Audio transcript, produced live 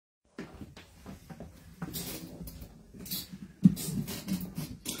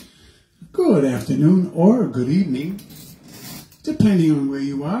good afternoon or good evening, depending on where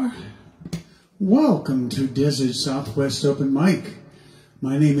you are. Welcome to Desert Southwest Open Mic.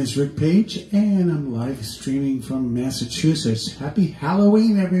 My name is Rick Page, and I'm live streaming from Massachusetts. Happy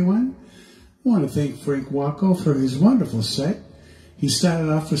Halloween, everyone. I want to thank Frank Wacko for his wonderful set. He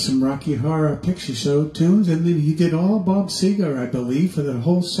started off with some Rocky Horror Picture Show tunes, and then he did all Bob Seger, I believe, for the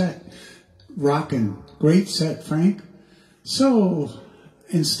whole set. Rockin'. Great set, Frank. So,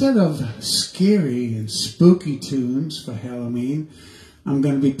 instead of scary and spooky tunes for Halloween, I'm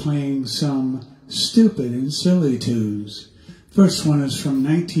going to be playing some stupid and silly tunes. First one is from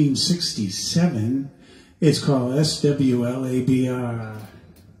 1967. It's called SWLABR.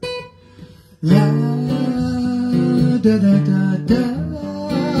 La da da da da,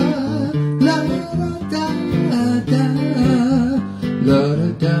 la da da da, la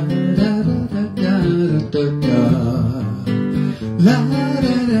da da da da da da da, la da da da da, la da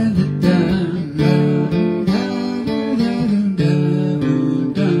da da da.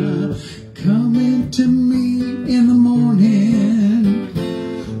 Coming to me in the morning,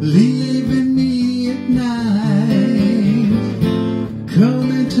 leaving me at night.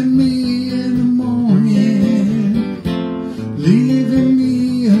 Coming to me in the morning, leaving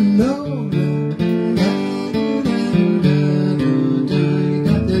me alone. You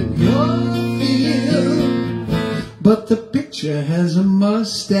got that good feel, but the picture has a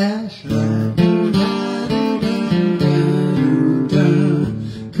mustache.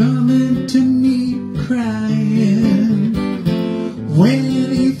 Coming to me crying when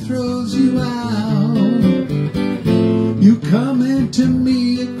he throws you out. You coming to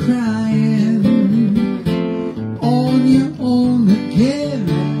me crying on your own again.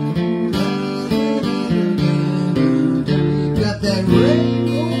 You got that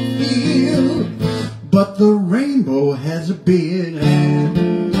rainbow feel, but the rainbow has a beard.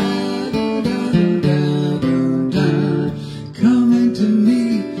 Coming to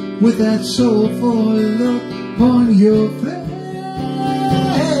me with that soulful look on your face.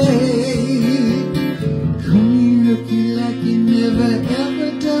 Come looking like you never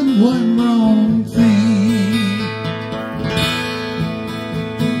ever done one wrong thing.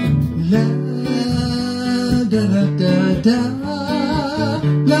 La da da da da,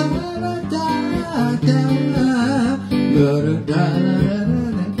 la da da da, la da da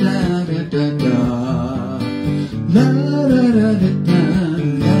da da da da, la da da da da.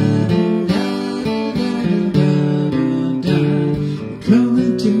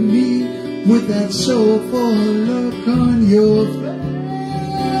 Coming to me with that soulful look on your face.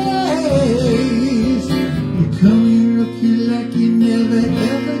 You come here looking like you never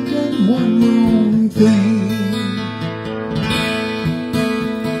ever done one wrong thing.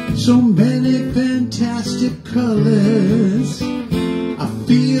 So many fantastic colors I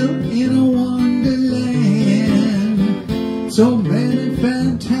feel in a wonderland. So many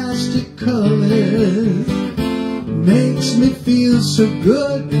fantastic colors makes me feel so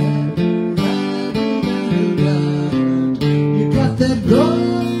good. You got that good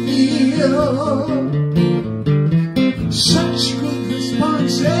feel, such good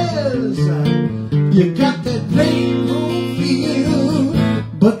responses. You got that rainbow feel,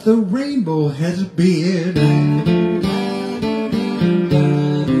 but the rainbow has a beard.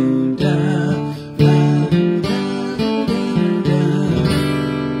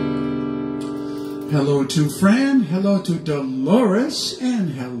 Hello to Fran, hello to Dolores,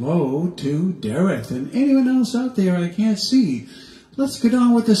 and hello to Derek, and anyone else out there I can't see. Let's get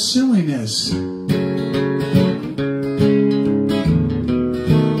on with the silliness.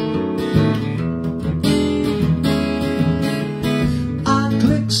 I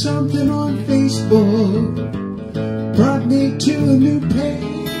clicked something on Facebook, brought me to a new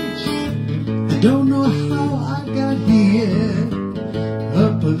page. I don't know how I got here,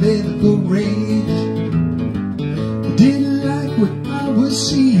 a political rage. Didn't like what I was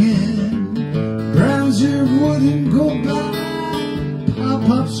seeing, browser wouldn't go by,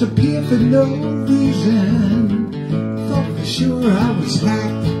 pop-ups appear for no reason. Thought for sure I was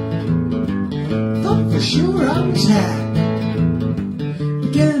hacked, thought for sure I was hacked.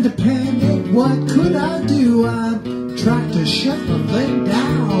 Began to panic, what could I do? I tried to shut the thing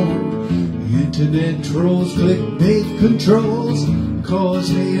down. Internet trolls, clickbait controls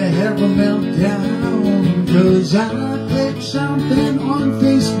caused me to have a meltdown. Cause I clicked something on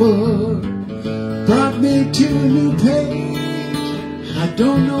Facebook, brought me to a new page. I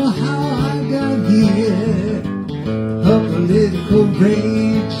don't know how I got here, a political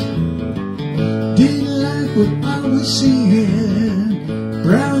rage. Didn't like what I was seeing,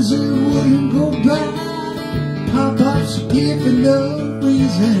 browser wouldn't go by, pop-ups appear for no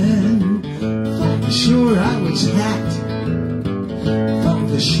reason. sure I was hacked. Thought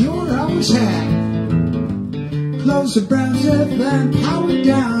for sure I was hacked. Closed the browser, then powered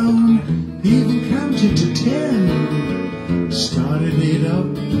down. Even counted to 10. Started it up,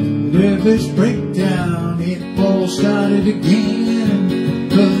 nervous breakdown. It all started again.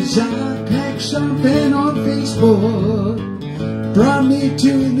 'Cause I clicked something on Facebook. Brought me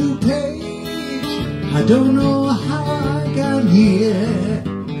to a new page. I don't know how I got here.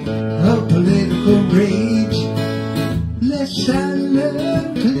 A political rage. Less I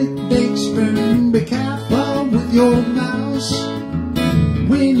learn, clickbait spurn. Be careful with your mouse.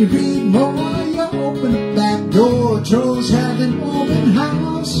 When you read more, you open a back door. Trolls have an open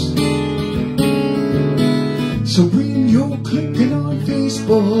house. So when you're clicking on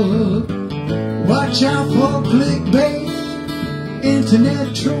Facebook, watch out for clickbait.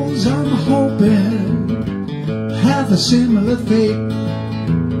 Internet trolls, I'm hoping, have a similar fate.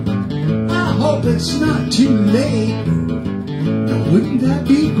 I hope it's not too late. Now, wouldn't that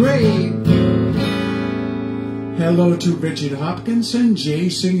be great? Hello to Richard Hopkinson, Jay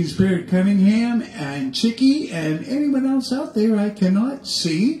Singing Spirit Cunningham, and Chicky, and anyone else out there I cannot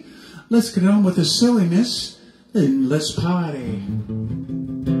see. Let's get on with the silliness, and let's party.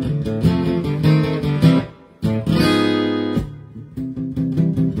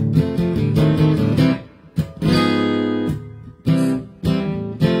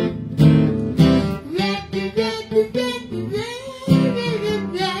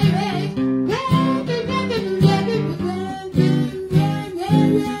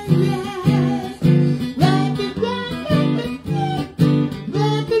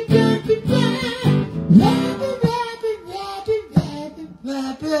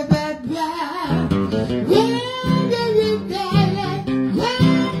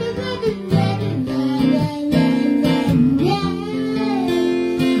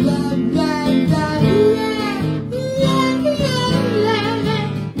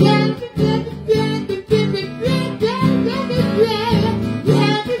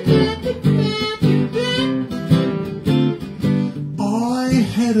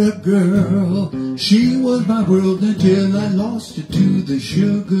 Girl, she was my world until I lost her to the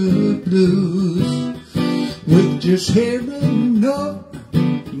sugar blues. With just hair and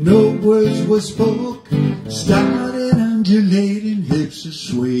no words were spoke. Started undulating, hips are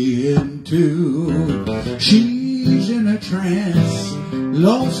swaying too. She's in a trance,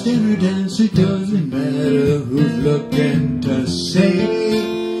 lost in her dance. It doesn't matter who's looking to say.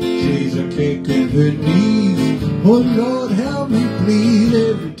 She's a kicking her knees. Oh Lord, help me please.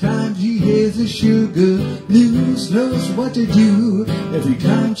 Every time she hears the sugar blues, knows what to do. Every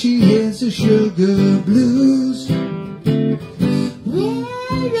time she hears the sugar blues.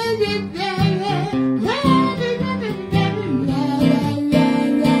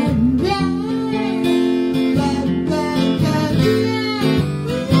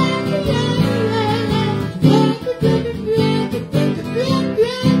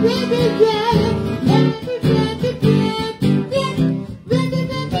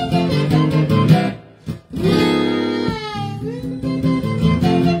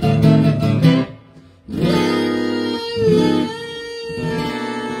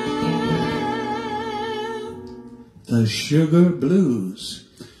 The Sugar Blues.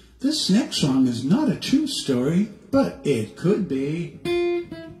 This next song is not a true story, but it could be.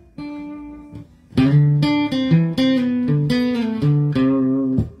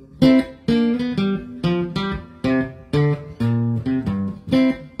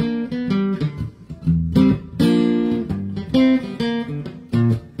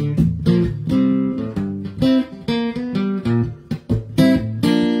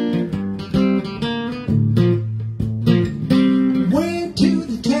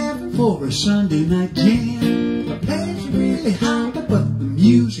 Sunday night jam. The place really hot, but the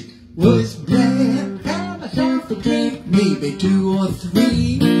music was bland. Had myself a drink, maybe 2 or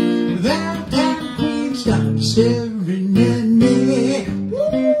 3. That Tavern Queen started staring at me.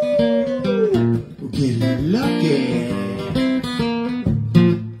 Woo! Getting lucky.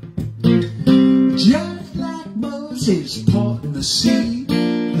 Just like Moses parting the sea,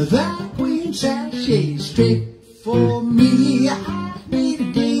 that Queen sashay straight for me. I made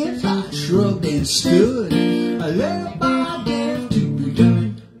a dance, I shrugged and stood. I left my dance to be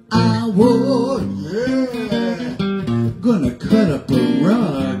done. I would, yeah. Gonna cut up a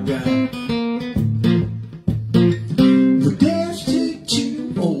rug. We danced to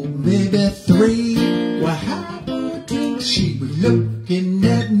 2 or maybe 3. Well, had a drink, she was looking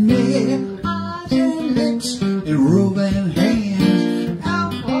at me. Eyes and lips and rubbing hands.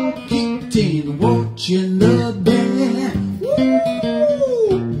 Alcohol kicked in, watching the band. Woo!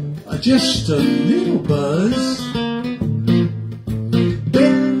 just a little buzz.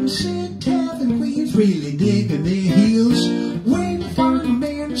 Ben said Tavern Queen's really digging their heels when they find a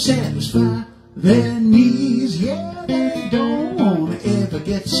man to satisfy their needs. Yeah, they don't want to ever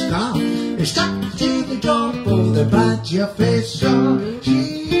get scoffed. They stop to take a drop or they bite your face off.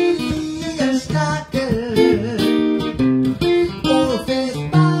 She's a stalker or a face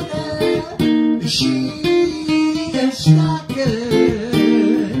biter. She's a stalker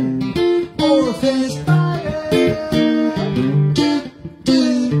or a face biter. Do,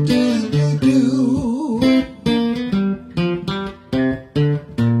 do, do, do, do.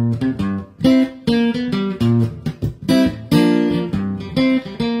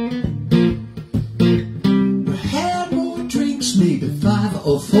 Maybe 5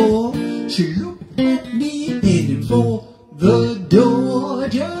 or 4. She looked at me headed for the door.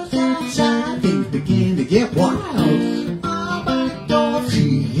 Just outside things began to get wild. I backed off,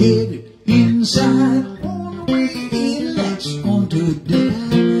 she headed inside. On the way in, latched onto the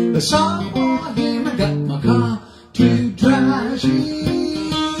line. I saw him, I got my car to drive.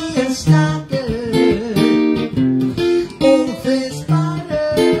 She's a stalker or a face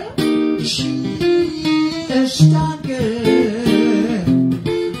spider. She's a stalker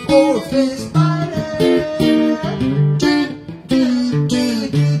or a face spider. Do, do, do,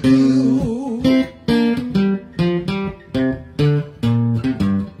 do, do.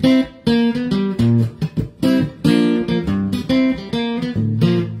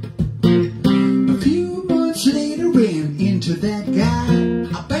 A few months later, ran into that guy.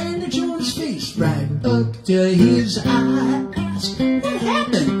 A bandage on his face, right up to his eye. Asked, what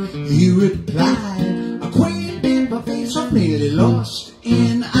happened? He replied, a queen bit my face off, nearly lost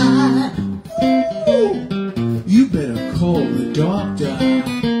an eye. Ooh, you better call the doctor.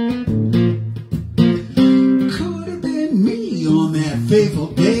 Could have been me on that fateful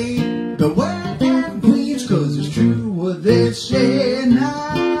day. Beware Tavern Queens, 'cause it's true what they say.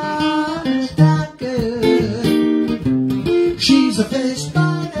 Not a stalker, she's a face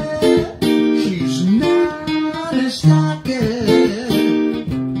spider. She's not a stalker,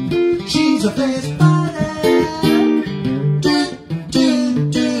 she's a face spider. Do,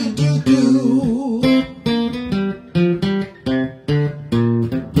 do, do, do, do.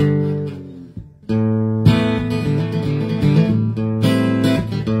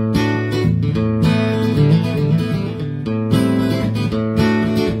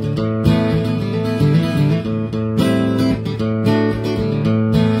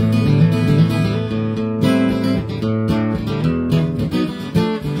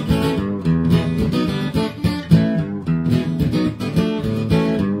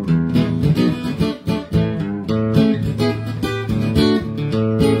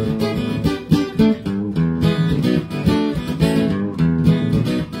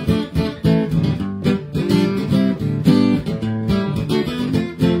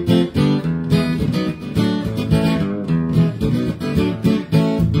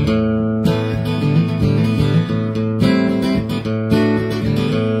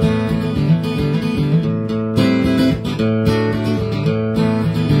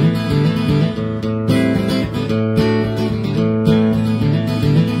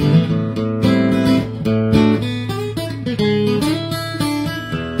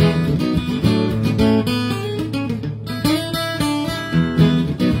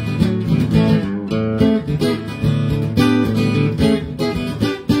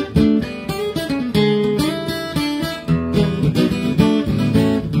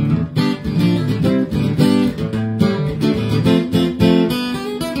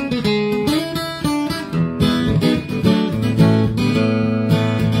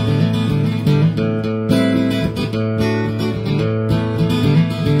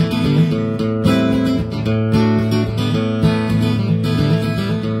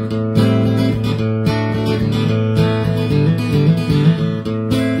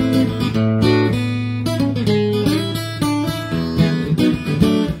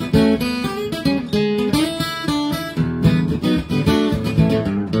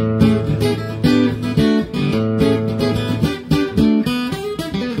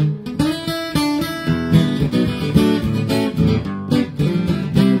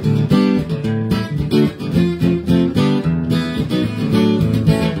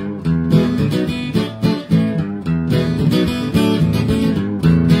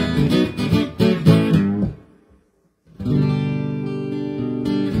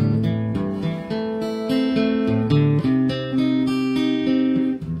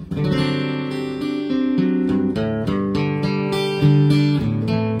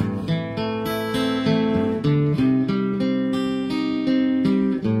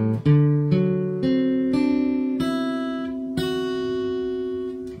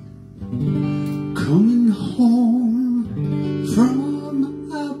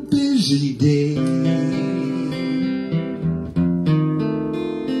 busy day.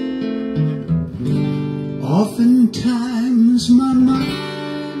 Oftentimes my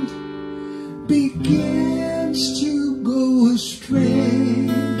mind begins to go astray,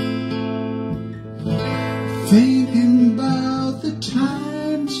 thinking about the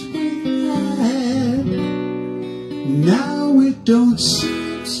times we had. Now it don't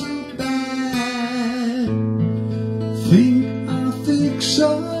seem so bad. Think I'll fix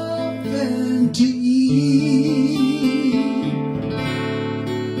something to eat.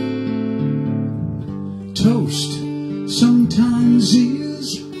 Toast sometimes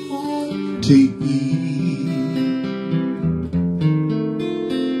is hard to eat,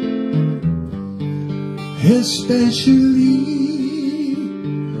 especially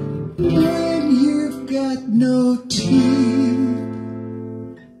when you've got no teeth.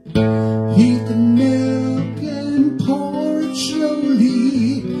 Heat the milk and pour it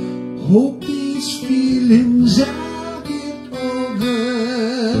slowly. Hope these feelings I'll get over.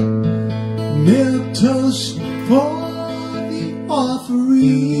 Milk toast for the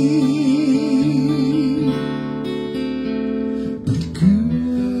offering. But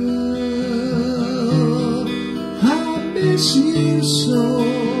girl, I miss you so.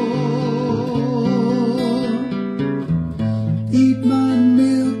 Eat my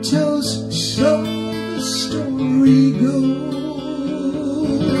milk toast so the story goes.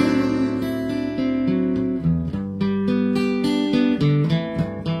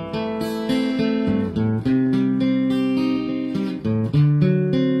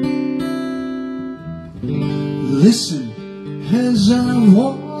 Listen as I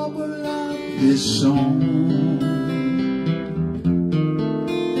warble out this song.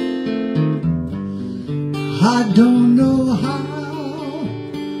 I don't know how,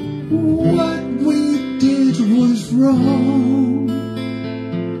 what we did was wrong.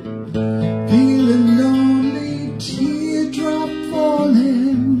 Feeling lonely, teardrop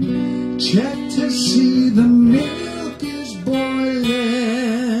falling. Check to see the milk is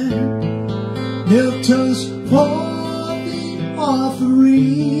boiling. Milk toast for the offering.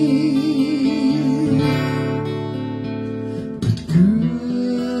 But girl,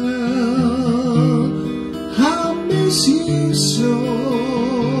 I'll miss you so.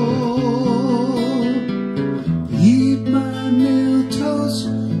 Eat my milk toast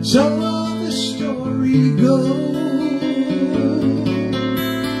so the story goes.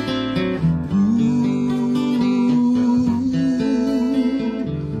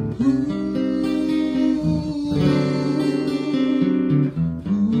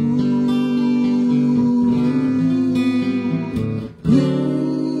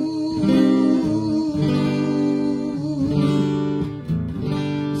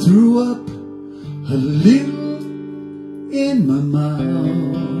 Threw up a little in my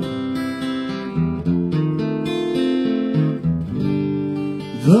mouth.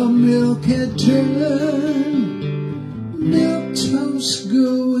 The milk had turned, milk toast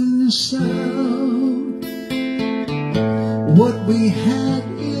going south. What we had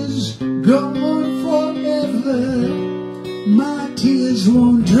is gone forever. My tears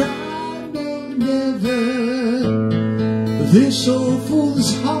won't dry, no never. This old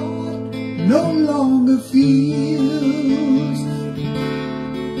fool's heart no longer feels.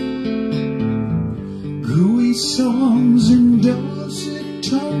 Gooey songs and dulcet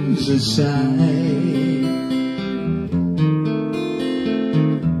tones aside,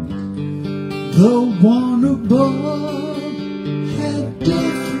 the one above had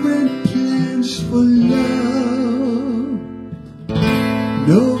different plans for love.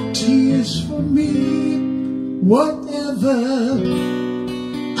 No tears for me, whatever.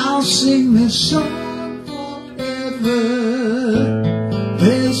 I'll sing this song forever.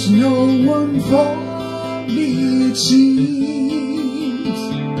 There's no one for me, it seems.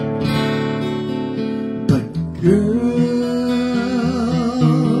 But girl,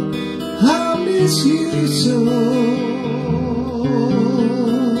 I'll miss you so.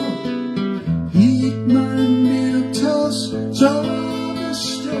 Eat my milk toast so the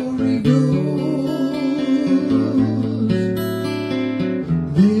story goes.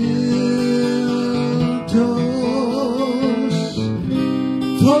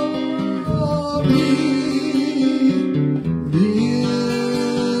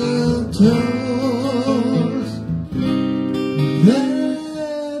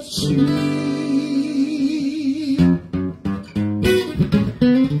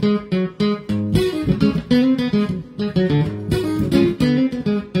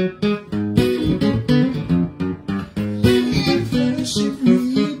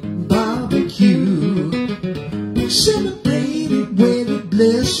 Celebrated with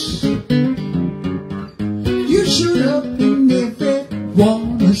bliss.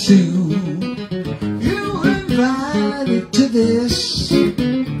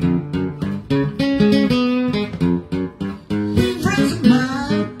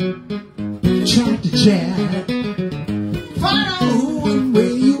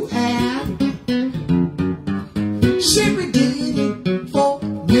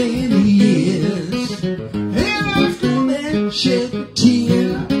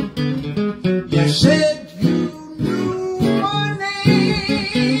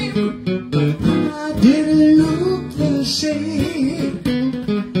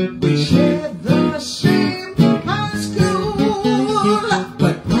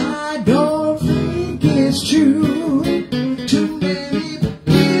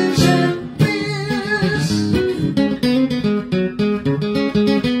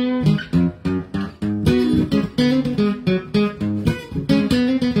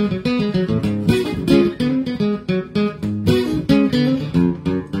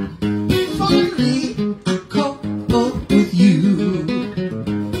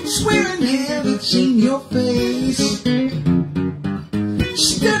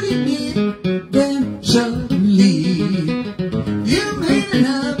 studied it, then suddenly you made an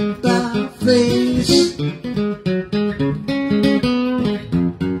about face.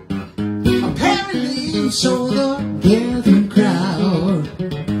 Apparently you saw the gathering crowd,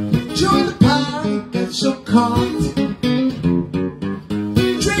 joined the party, got so caught,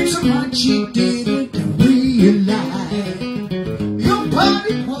 drank so much you didn't realize your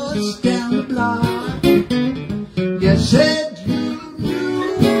party was down the block. You said you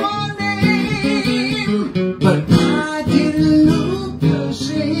knew my name, but I didn't look the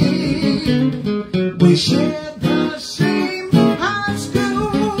same. We shared the same high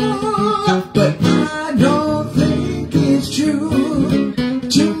school, but I don't think it's true.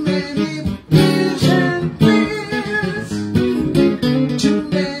 Too many beers and beers, too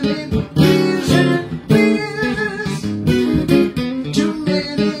many beers and beers, too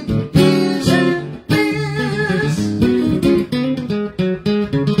many beers and beers.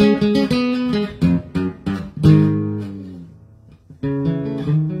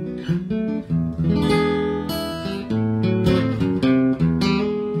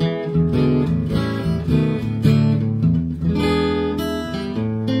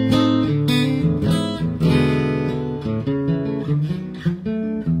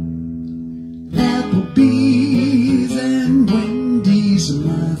 Applebee's and Wendy's,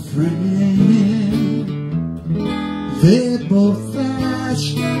 my friend, they're both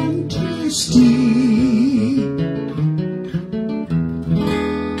fast and tasty.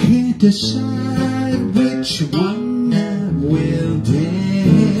 Can't decide which one I will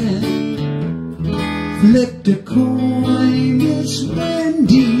dare. Flip the coin, it's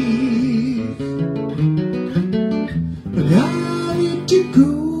Wendy's. Got it to go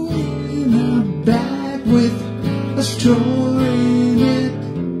in a bag with a straw in it.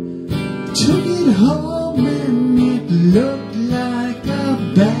 Took it home and it looked like a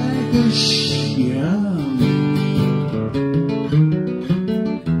bag of Shyum.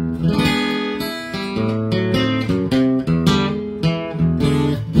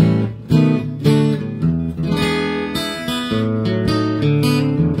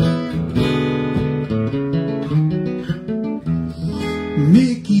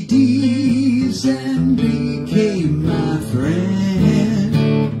 Mickey D's and BK, my friend,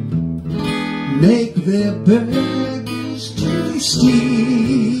 make their burgers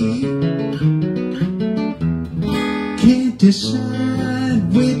tasty. Can't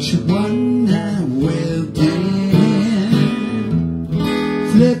decide which one I will dare.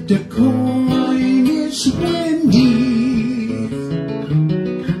 Flip the coin, it's Wendy's.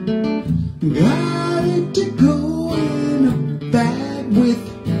 Got it to go in a bag with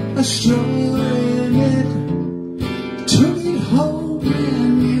a straw in it. Took it home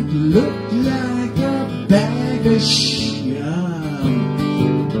and it looked like a bag of Shyum.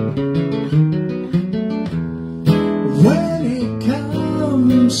 When it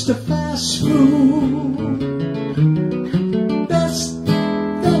comes to fast food, best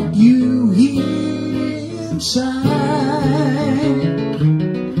that you eat inside.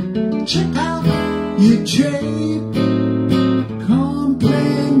 Check out your trade,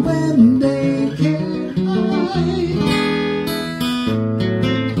 complain when they can't hide.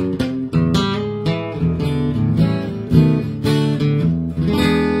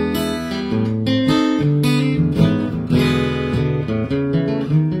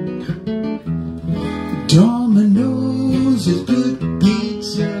 Domino's is good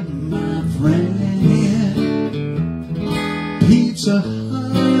pizza, my friend. Pizza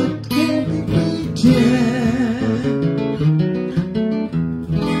Hut can't be beaten.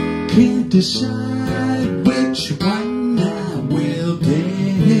 Can't decide which one I will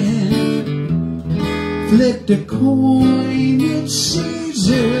get. Flip the coin, it's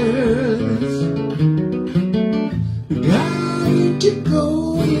Caesar's. Got it to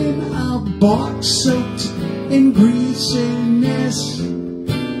go in a box soaked in greasiness.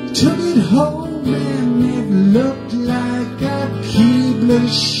 Took it home and it looked like a Keebler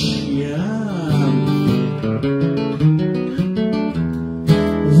Shyum.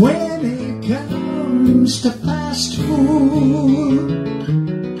 When it comes to fast food,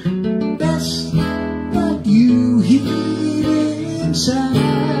 best that you eat inside.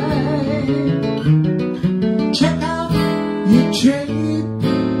 Check out your trade,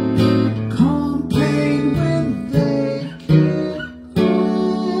 complain when they can't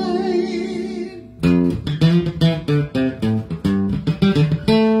hide.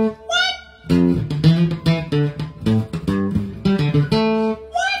 What?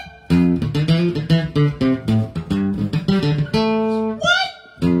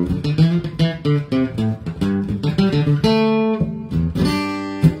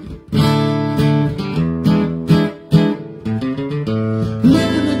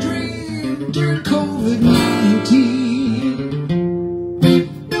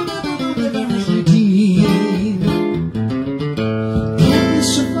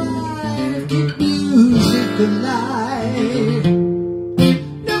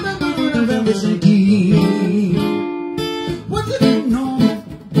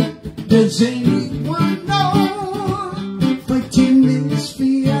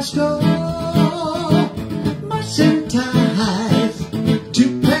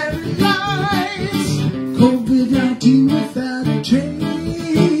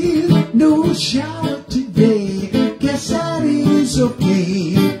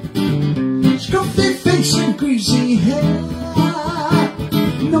 gay. Scruffy face and greasy hair.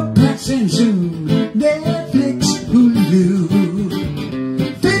 No Plex and Zoom, Netflix, Hulu,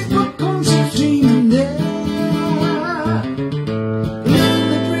 Facebook on some streaming there. In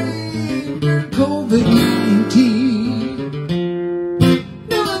the dream during COVID-19.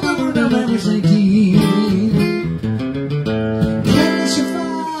 November 19. Can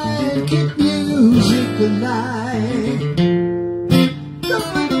survive, keep music alive.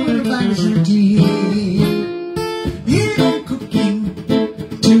 November 19. You know cooking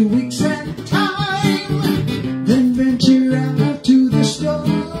 2 weeks at a time, then venture out to the store.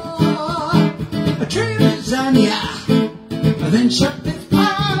 A tray of lasagna, then shepherd's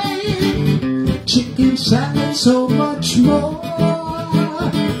pie, chicken salad, so much more.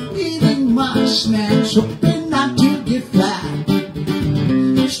 Eating my snacks, hoping not to get fat.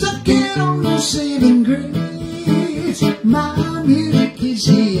 Stuck in on no saving grace. My music is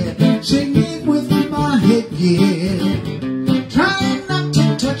here, singing with my headgear. Trying not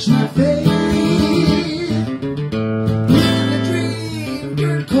to touch my face. In a dream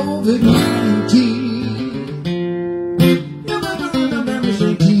during COVID-19. November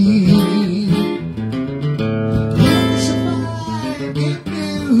 19. Can't survive, keep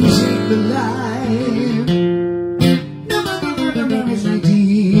music alive. November 19.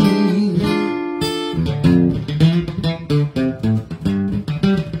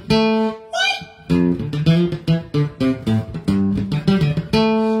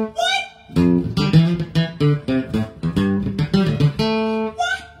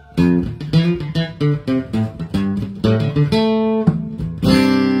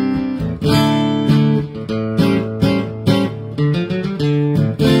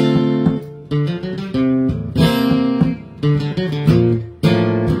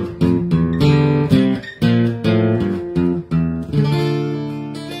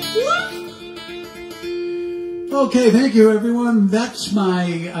 Okay, thank you, everyone. That's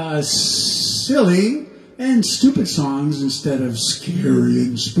my silly and stupid songs instead of scary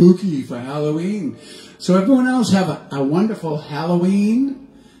and spooky for Halloween. So everyone else have a wonderful Halloween.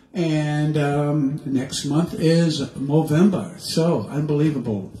 And next month is Movember. So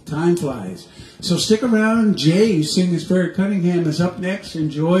unbelievable. Time flies. So stick around. Jay, singing Spirit Cunningham, is up next.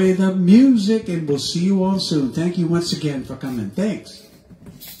 Enjoy the music, and we'll see you all soon. Thank you once again for coming. Thanks.